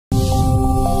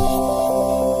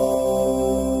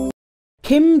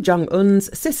Kim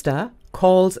Jong-un's sister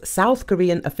calls South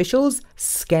Korean officials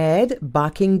scared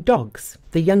barking dogs.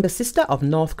 The younger sister of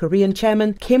North Korean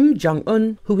chairman Kim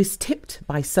Jong-un, who is tipped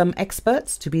by some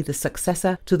experts to be the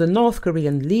successor to the North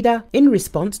Korean leader in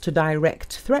response to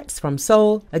direct threats from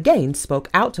Seoul, again spoke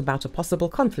out about a possible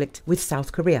conflict with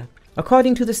South Korea.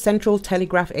 According to the Central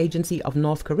Telegraph Agency of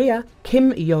North Korea,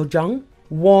 Kim Yo Jong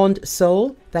warned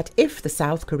Seoul that if the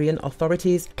South Korean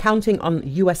authorities, counting on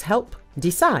US help,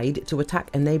 decide to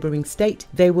attack a neighboring state,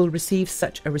 they will receive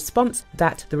such a response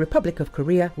that the Republic of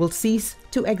Korea will cease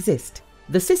to exist.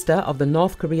 The sister of the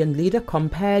North Korean leader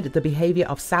compared the behavior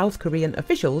of South Korean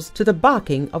officials to the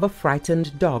barking of a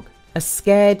frightened dog. A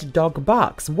scared dog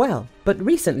barks well, but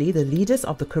recently the leaders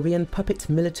of the Korean puppet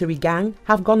military gang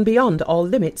have gone beyond all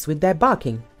limits with their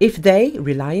barking. If they,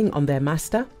 relying on their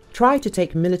master, try to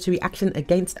take military action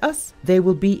against us, they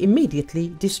will be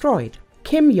immediately destroyed,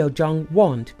 Kim Yo Jong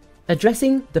warned.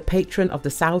 Addressing the patron of the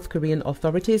South Korean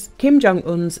authorities, Kim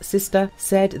Jong-un's sister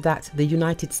said that the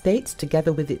United States,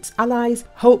 together with its allies,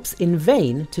 hopes in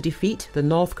vain to defeat the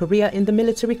North Korea in the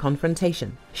military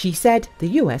confrontation. She said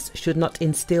the US should not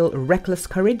instill reckless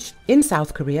courage in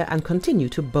South Korea and continue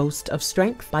to boast of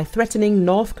strength by threatening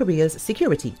North Korea's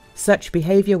security. Such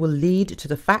behavior will lead to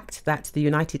the fact that the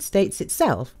United States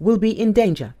itself will be in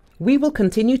danger. We will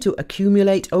continue to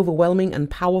accumulate overwhelming and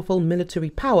powerful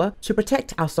military power to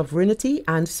protect our sovereignty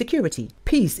and security.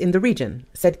 Peace in the region,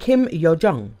 said Kim Yo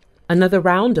Jong. Another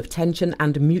round of tension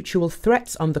and mutual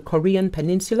threats on the Korean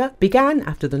peninsula began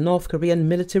after the North Korean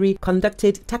military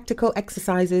conducted tactical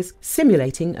exercises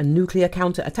simulating a nuclear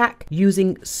counterattack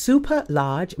using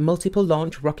super-large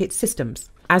multiple-launch rocket systems.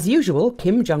 As usual,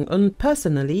 Kim Jong-un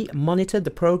personally monitored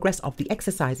the progress of the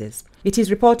exercises. It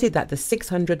is reported that the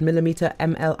 600mm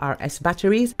MLRS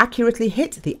batteries accurately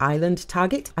hit the island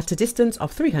target at a distance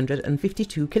of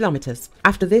 352 kilometers.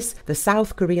 After this, the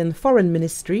South Korean Foreign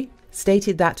Ministry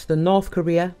stated that the North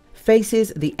Korea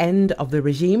faces the end of the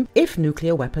regime if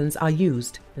nuclear weapons are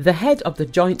used. The head of the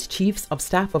Joint Chiefs of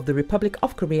Staff of the Republic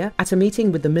of Korea, at a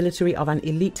meeting with the military of an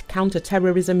elite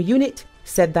counter-terrorism unit,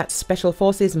 said that special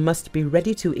forces must be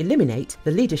ready to eliminate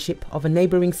the leadership of a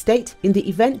neighboring state in the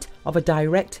event of a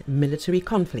direct military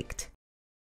conflict.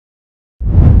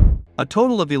 A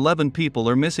total of 11 people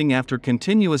are missing after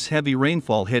continuous heavy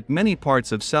rainfall hit many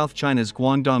parts of South China's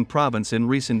Guangdong province in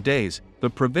recent days, the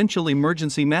Provincial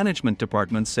Emergency Management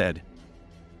Department said.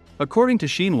 According to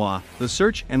Xinhua, the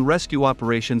search and rescue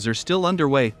operations are still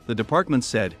underway, the department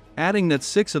said, adding that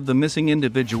 6 of the missing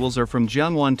individuals are from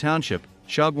Jiangwan Township,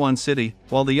 Shaoguan City,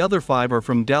 while the other 5 are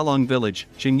from Dalong Village,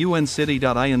 Qingyuan City.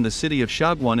 In the city of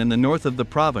Shaoguan in the north of the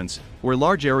province, where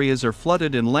large areas are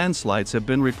flooded and landslides have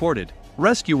been reported,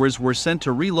 rescuers were sent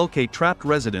to relocate trapped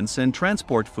residents and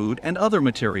transport food and other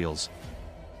materials.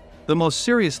 The most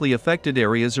seriously affected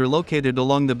areas are located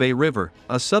along the Bei River,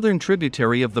 a southern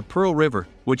tributary of the Pearl River,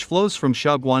 which flows from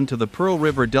Shaoguan to the Pearl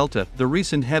River Delta. The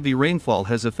recent heavy rainfall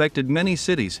has affected many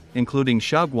cities, including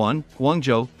Shaoguan,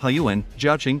 Guangzhou, Haiyuan,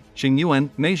 Jiaqing, Qingyuan,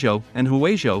 Meizhou, and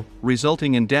Huizhou,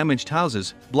 resulting in damaged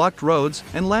houses, blocked roads,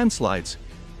 and landslides.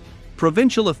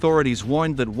 Provincial authorities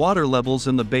warned that water levels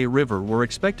in the Bei River were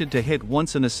expected to hit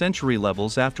once-in-a-century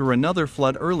levels after another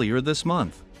flood earlier this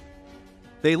month.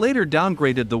 They later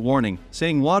downgraded the warning,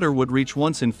 saying water would reach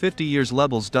once-in-50 years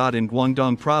levels. In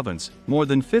Guangdong province, more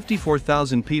than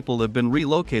 54,000 people have been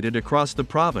relocated across the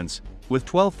province, with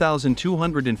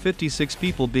 12,256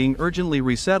 people being urgently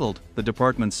resettled, the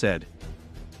department said.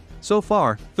 So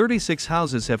far, 36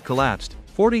 houses have collapsed.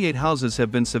 48 houses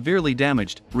have been severely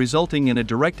damaged, resulting in a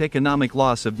direct economic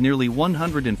loss of nearly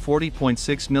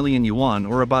 140.6 million yuan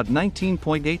or about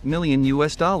 $19.8 million.